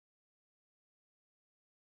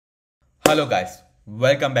Hello guys,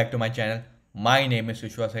 welcome back to my channel. My name is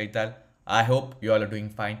Vishwa Saital. I hope you all are doing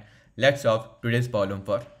fine. Let's solve today's problem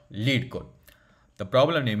for Leetcode. The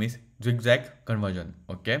problem name is Zigzag Conversion.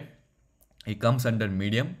 Okay, it comes under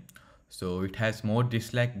medium, so it has more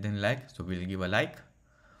dislike than like. So we'll give a like.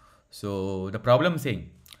 So the problem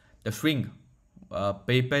saying the string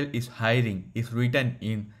PayPal is hiring is written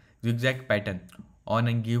in zigzag pattern on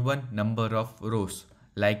a given number of rows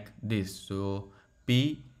like this. So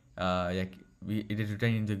it is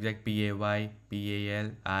written in zigzag PAL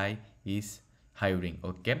I is hiring.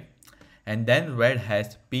 Okay, and then red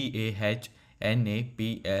has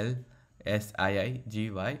PAHNAPLSIIGYIR.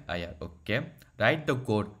 Okay, write the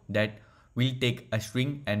code that will take a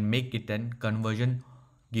string and make it an conversion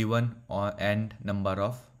given or and number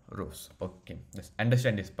of rows. Okay, let's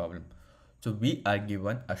understand this problem. So we are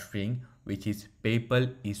given a string which is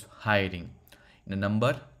PayPal is hiring. In a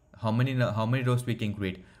number, how many rows we can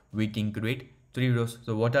create? We can create 3 rows.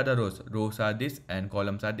 So what are the rows? Rows are this and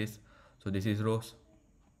columns are this. So this is rows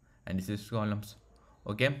and this is columns.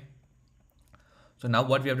 Okay, so now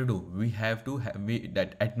what we have to do, we have to have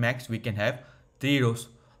that at max we can have 3 rows.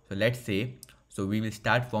 So let's say, so we will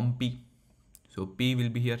start from P. So P will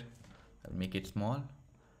be here. I'll make it small.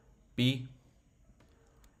 P,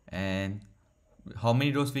 and how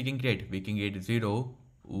many rows we can create? We can create 0,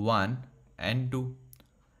 1 and 2.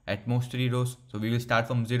 At most 3 rows. So we will start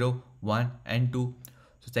from 0, 1 and 2.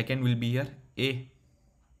 So second will be here A,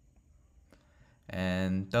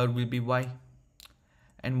 and third will be Y.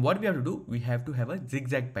 And what we have to do, we have to have a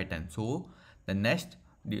zigzag pattern. So the next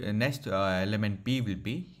element P will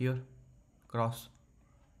be here, cross,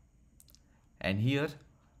 and here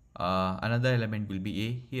another element will be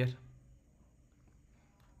A here,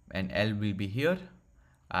 and L will be here,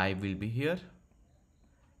 I will be here,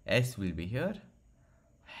 S will be here,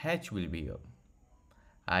 H will be here,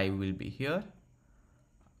 I will be here,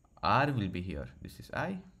 R will be here, this is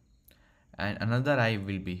I, and another I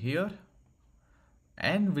will be here,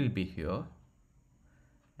 N will be here,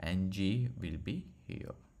 and G will be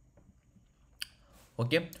here.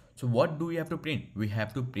 Okay, so what do we have to print? We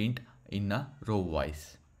have to print in a row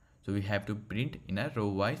wise. So we have to print in a row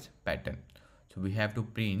wise pattern. So we have to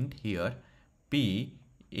print here P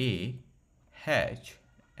A H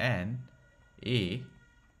N A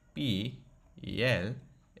P L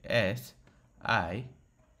S I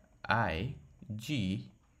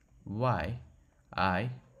G Y I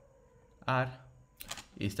R.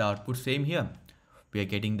 Is the output same here? We are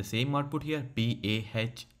getting the same output here,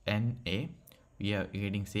 PAHNA. We are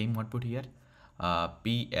getting same output here,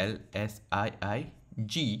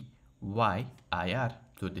 PLSIIGYIR.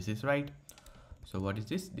 So this is right. So what is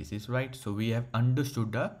this? This is right. So we have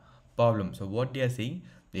understood the problem. So what they are saying,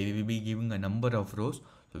 they will be giving a number of rows.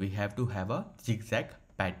 So we have to have a zigzag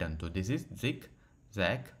pattern. So this is zig,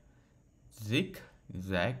 zag, zig,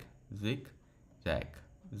 zag, zig, zag,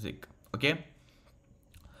 zig. Okay.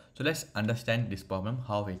 So let's understand this problem,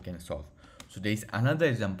 how we can solve. So there is another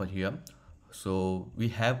example here. So we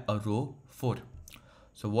have a row 4.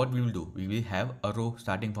 So what we will do, we will have a row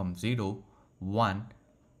starting from 0, 1,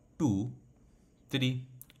 2, 3.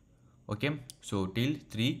 Okay, so till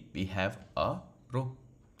 3 we have a row.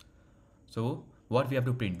 So what we have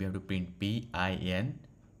to print? We have to print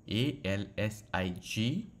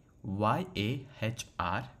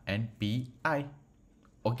PINALSIGYAHR and PI.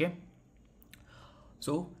 Okay,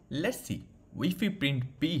 so let's see, if we print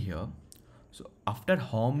P here, so after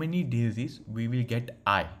how many digits we will get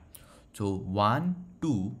I? So 1,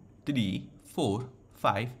 2, 3, 4,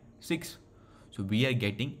 5, 6. So we are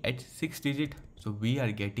getting at 6 digit. So we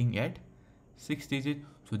are getting at 6 digit.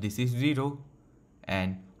 So this is 0.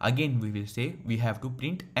 And again we will say we have to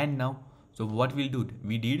print N now. So what we'll do?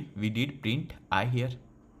 We did print I here.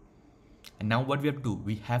 And now what we have to do?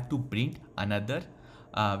 We have to print another.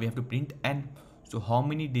 We have to print N. So how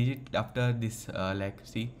many digits after this?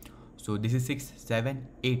 See. So this is 6, 7,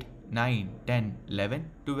 8, 9, 10,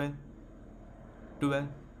 11, 12. 12.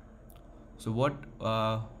 So what?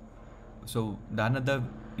 So the another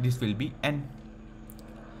this will be N.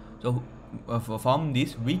 So from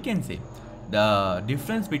this we can say the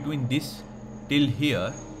difference between this till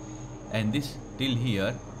here and this till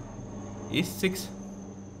here is 6.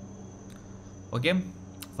 Okay,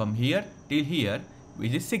 from here till here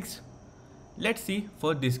which is 6. Let's see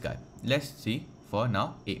for this guy. Let's see for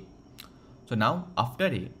now A. So now after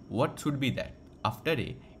A, what should be that? After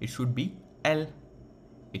A, it should be L.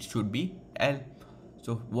 It should be L.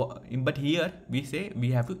 So but here we say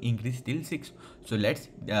we have to increase till 6. So let's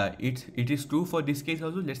it is true for this case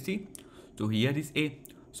also. Let's see. So here is A.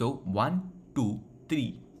 So 1, 2,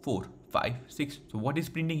 3, 4, 5, 6. So what is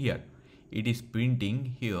printing here? it is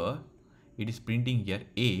printing here,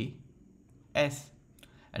 A, S,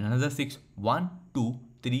 and another 6, 1, 2,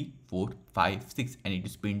 3, 4, 5, 6, and it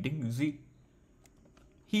is printing Z.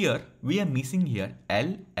 Here we are missing here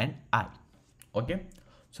L and I. Okay,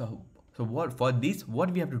 so what for this,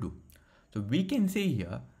 what we have to do? So we can say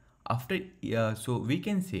here after so we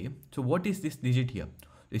can say, so what is this digit here?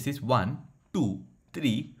 This is 1, 2,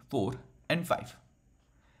 3, 4, and 5,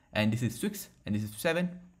 and this is 6, and this is 7,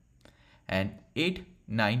 and 8,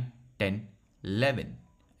 9, 10, 11,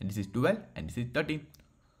 and this is 12, and this is 13.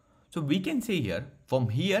 So we can say here from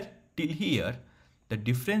here till here the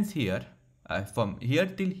difference here, from here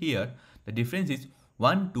till here the difference is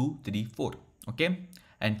 1, 2, 3, 4. Okay,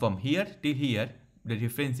 and from here till here the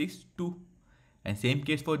difference is 2, and same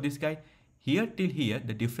case for this guy, here till here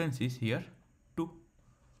the difference is here 2.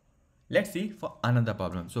 Let's see for another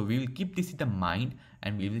problem. So we will keep this in the mind,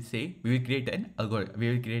 and we will say we will create an algorithm.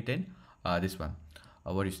 We will create an this one.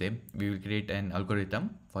 What do you say? We will create an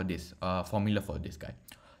algorithm for this formula for this guy.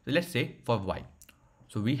 So let's say for y.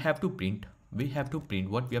 So we have to print. What we have to print?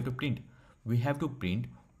 We have to print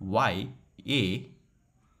y, a,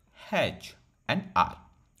 h, and r.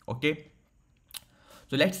 Okay.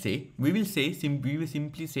 So let's say we will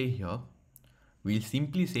simply say here. We will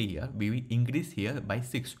increase here by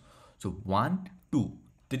 6. So 1, 2,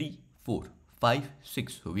 3, 4, 5,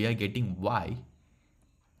 6. So we are getting y,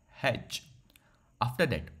 h. After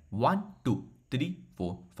that 1, 2, 3,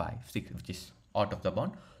 4, 5, 6, which is out of the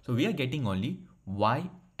bound. So we are getting only y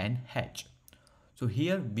and h. So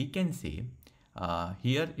here we can say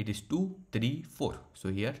here it is 2, 3, 4. So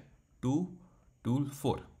here 2, 2,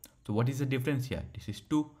 4. So what is the difference here? This is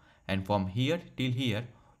 2, and from here till here,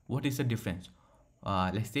 what is the difference?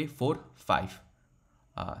 Let's say 4, 5,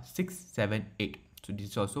 6, 7, 8. So this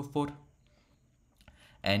is also 4,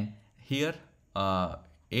 and here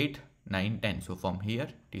 8, 9, 10. So from here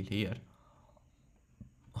till here,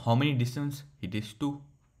 how many distance? It is 2.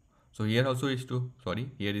 So here also is 2.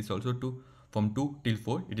 Sorry, here is also 2. From 2 till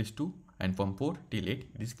 4 it is 2, and from 4 till 8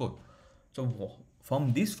 it is 4. So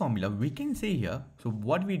from this formula we can say here, so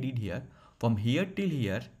what we did here, from here till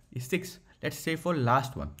here is 6. Let's say for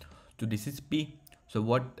last one. So this is P. So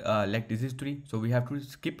what like this is 3. So we have to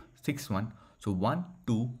skip 6 1. So 1,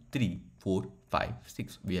 2, 3, 4, 5,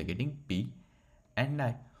 6. We are getting P and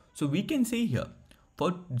I. So we can say here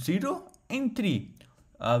for 0 and 3,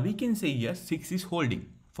 we can say here 6 is holding.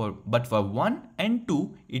 But for 1 and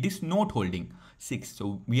 2 it is not holding 6.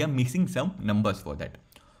 So we are missing some numbers for that.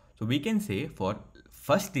 So we can say for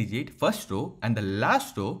first digit, first row, and the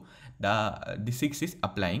last row, the 6 is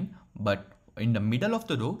applying, but in the middle of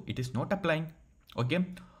the row it is not applying. Okay,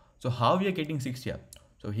 so how we are getting 6 here?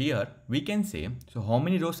 So here we can say, so how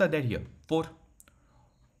many rows are there here? 4.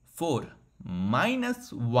 4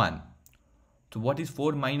 minus 1. So what is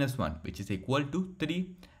 4 minus 1? Which is equal to 3,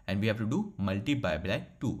 and we have to do multiply by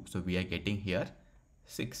 2. So we are getting here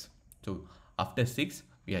 6. So after 6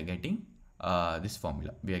 we are getting this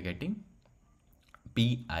formula. We are getting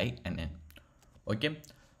P, I, and N. Okay,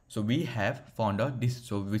 so we have found out this.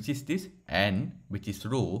 So which is this? N, which is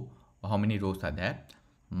row. How many rows are there?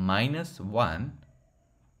 Minus 1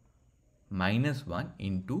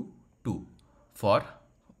 into 2. For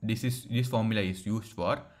this formula is used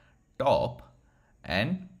for top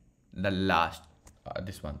and the last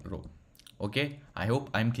this one row. Okay, I hope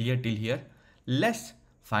I'm clear till here. Let's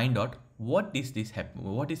find out what is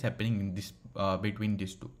happening in this between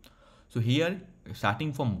these two. So here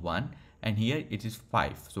starting from 1, and here it is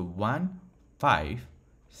 5. So 1, 5,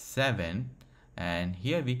 7, and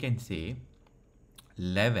here we can say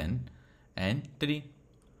 11 and 3.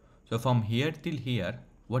 So from here till here,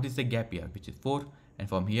 what is the gap here? Which is 4, and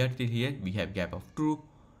from here till here we have gap of 2,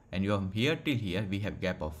 and from here till here we have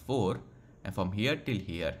gap of 4, and from here till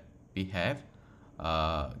here we have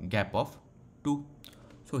gap of 2.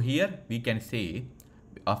 So here we can say,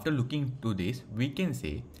 after looking to this, we can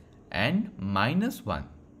say n minus 1.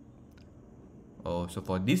 Oh, so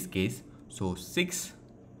for this case, so 6.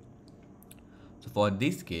 So for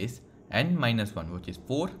this case, n minus 1, which is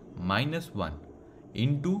 4 minus 1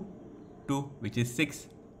 into 2, which is 6,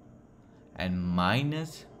 and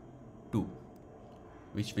minus 2,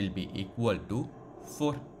 which will be equal to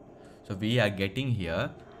 4. So we are getting here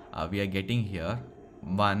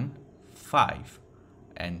 1, 5,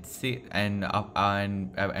 and 6, and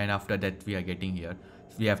after that we are getting here,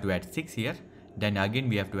 we have to add 6 here, then again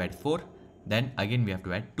we have to add 4, then again we have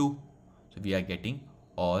to add 2. So we are getting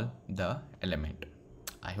all the element.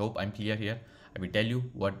 I hope I'm clear here. I will tell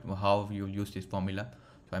you how you use this formula.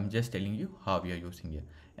 So I'm just telling you how we are using here,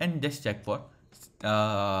 and just check for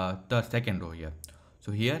the second row here.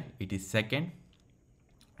 So here it is second,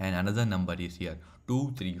 and another number is here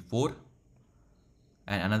 2, 3, 4,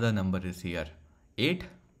 and another number is here 8,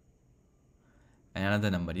 and another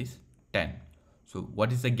number is 10. So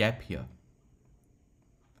what is the gap here?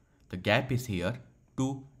 The gap is here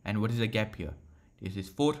 2, and what is the gap here? This is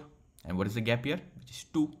 4, and what is the gap here? Which is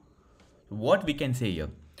 2. So what we can say here?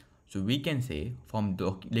 So we can say from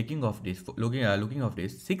looking of this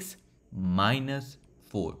 6 minus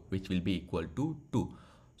 4, which will be equal to 2.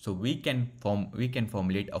 So we can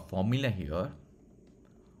formulate a formula here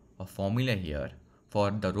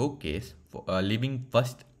for the row case, for leaving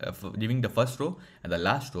the first row and the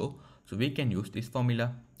last row. So we can use this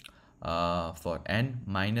formula for n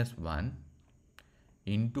minus 1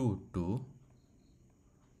 into 2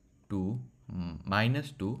 to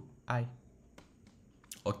minus 2i.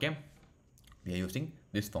 Okay, we are using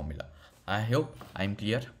this formula. I hope I'm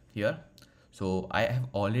clear here. So I have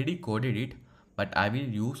already coded it, but I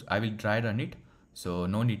will try run it, so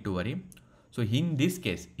no need to worry. So in this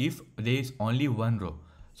case, if there is only one row,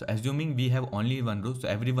 so assuming we have only one row, so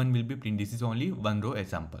everyone will be print. This is only one row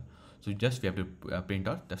example. So just we have to print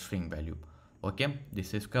out the string value. Okay,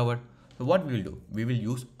 this is covered. So what we will do? We will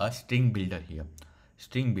use a string builder here.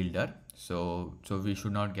 String builder. So we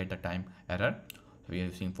should not get a time error. So we are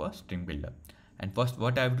using for string builder. And first,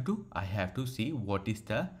 what I have to do? I have to see what is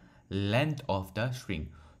the length of the string.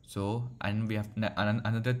 So, and we have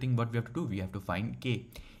another thing. What we have to do? We have to find k.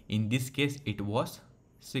 In this case, it was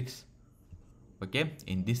 6. Okay,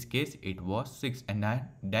 in this case it was 6, and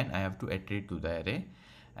then I have to iterate to the array,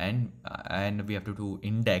 and we have to do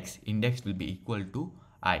index. Index will be equal to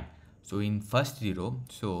I. So in first 0,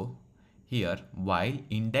 so here while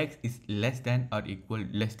index is less than or equal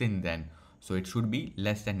less than n, so it should be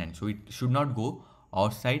less than n. So it should not go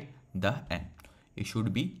outside the n. It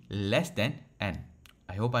should be less than n.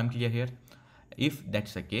 I hope I'm clear here. If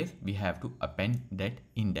that's the case, we have to append that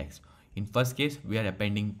index. In first case, we are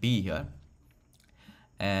appending p here,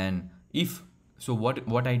 and if so,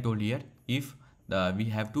 what I told here, if we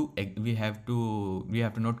have to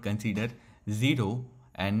not consider 0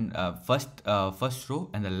 and first row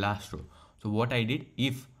and the last row. So what I did,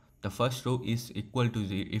 if the first row is equal to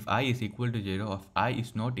 0, if I is equal to 0, if I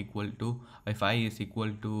is not equal to, if I is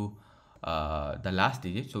equal to the last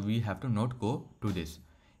digit, so we have to not go to this.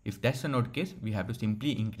 If that's the not case, we have to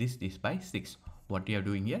simply increase this by 6. What we are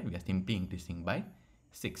doing here, we are simply increasing by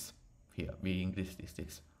 6. Here we increase this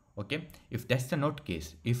 6. Okay, if that's the not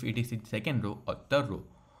case, if it is in second row or third row,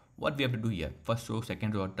 what we have to do here, first row,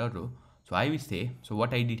 second row or third row. So I will say, so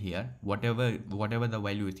what I did here, whatever the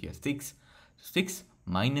value is here, 6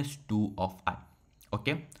 minus 2 of I.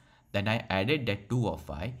 Okay, then I added that 2 of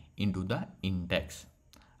I into the index.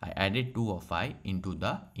 I added 2 of I into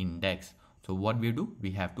the index. So what we do,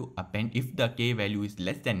 we have to append if the k value is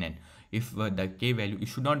less than n. If the k value, it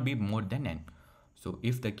should not be more than n. So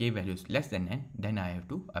if the k value is less than n, then I have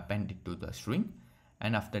to append it to the string,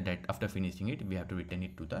 and after that, after finishing it, we have to return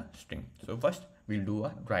it to the string. So first we'll do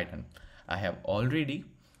a dry run. I have already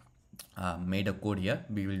made a code here.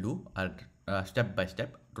 We will do a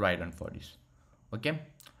step-by-step dry run for this. Okay,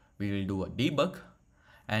 we will do a debug,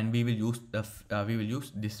 and we will use the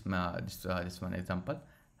this one example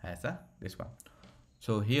as this one.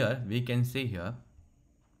 So here we can say here.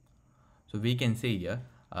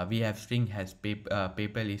 We have string has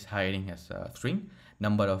PayPal is hiring as a string.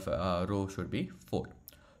 Number of row should be 4.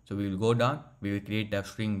 So we will go down. We will create a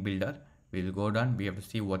string builder. We will go down. We have to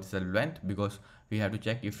see what is the length, because we have to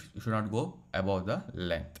check if it should not go above the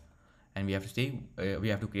length. And we have to say we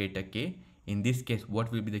have to create a k. In this case, what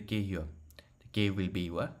will be the k here? The k will be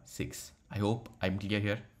your 6. I hope I'm clear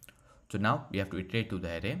here. So now we have to iterate to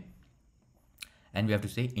the array, and we have to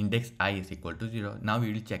say index I is equal to 0. Now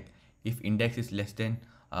we will check if index is less than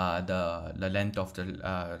the length of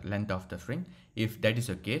the string. If that is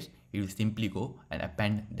the case, it will simply go and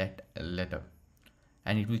append that letter,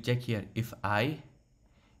 and it will check here if I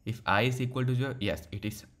is equal to 0. Yes, it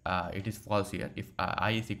is false here. If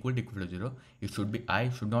I is equal to 0, it should be I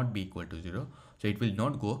should not be equal to 0. So it will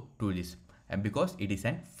not go to this, and because it is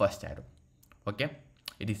an first arrow. Okay,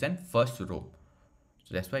 it is an first row.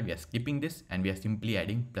 So that's why we are skipping this, and we are simply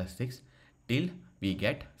adding +6 till we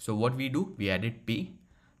get. So what we do, we added p.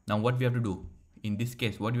 Now what we have to do in this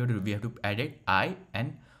case, what we have to do, we have to add it I,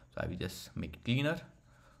 and so I will just make it cleaner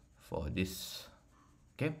for this.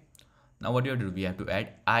 Okay, now what we have to do, we have to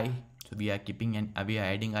add I. So we are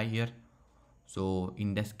adding I here. So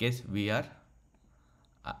in this case, we are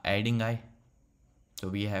adding I. So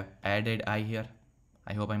we have added I here.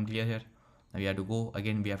 I hope I'm clear here. Now we have to go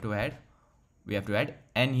again. We have to add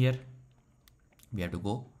n here. We have to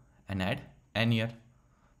go and add n here.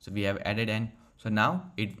 So we have added n. So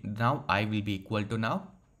now I will be equal to now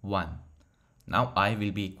 1. Now I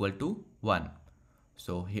will be equal to 1.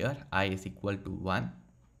 So here I is equal to 1.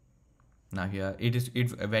 Now here it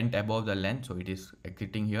went above the length, so it is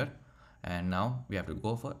exiting here, and now we have to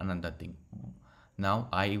go for another thing. Now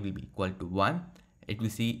I will be equal to 1. It will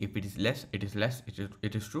see if it is less, it is less,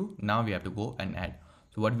 it is true. Now we have to go and add.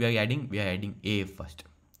 So what we are adding? We are adding a first.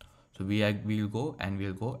 So we will go and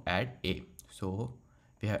we'll go add a. So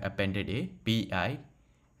we have appended a,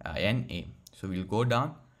 P-I-N-A. So we'll go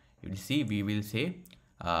down. You will see, we will say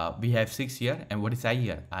we have 6 here, and what is I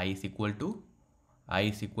here? I is equal to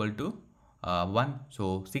 1.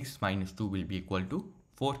 So 6 minus 2 will be equal to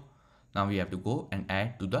 4. Now we have to go and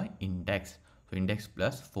add to the index. So index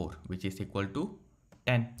plus 4, which is equal to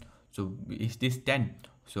 10. So is this 10?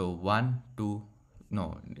 So 1, 2,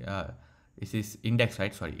 no, this is index,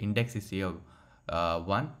 right? Sorry, index is here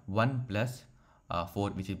 1 plus 4,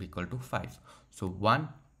 which is equal to 5. So 1,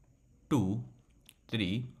 2,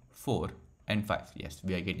 3, 4 and 5. Yes,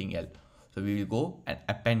 we are getting L. So we will go and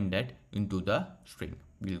append that into the string.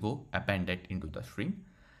 We will go append that into the string.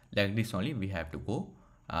 Like this only we have to go.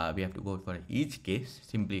 We have to go for each case.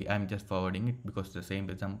 Simply I'm just forwarding it because it's the same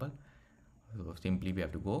example. So simply we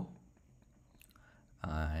have to go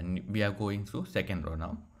and we are going through second row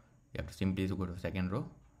now. We have to simply go to second row.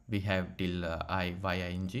 We have till I, y,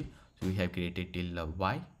 I, n, g. So we have created till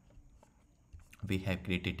y. We have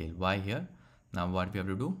created till y here. Now what we have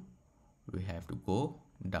to do? We have to go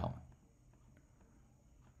down.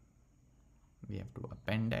 We have to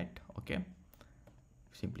append that. Okay.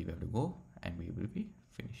 Simply we have to go and we will be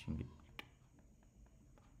finishing it.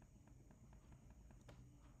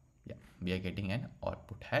 Yeah, we are getting an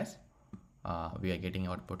output has. We are getting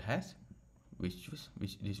output has. Which is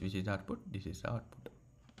output? This is the output.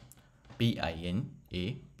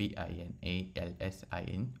 P-I-N-A, P-I-N-A-L-S-I-N-Y-A,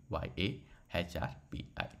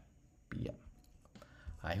 H-R-P-I. Yeah.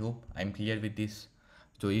 I hope I'm clear with this.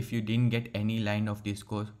 So if you didn't get any line of this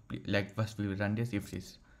code, like first we will run this if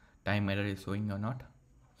this time error is showing or not.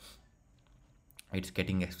 It's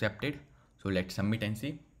getting accepted. So let's submit and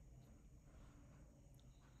see.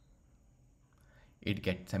 It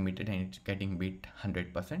gets submitted and it's getting bit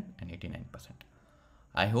 100% and 89%.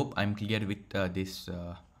 I hope I'm clear with this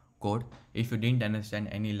code. If you didn't understand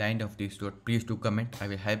any line of this code, please do comment. I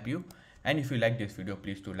will help you. And if you like this video,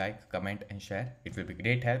 please do like, comment and share. It will be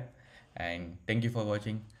great help. And thank you for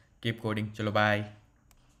watching. Keep coding. Chalo, bye.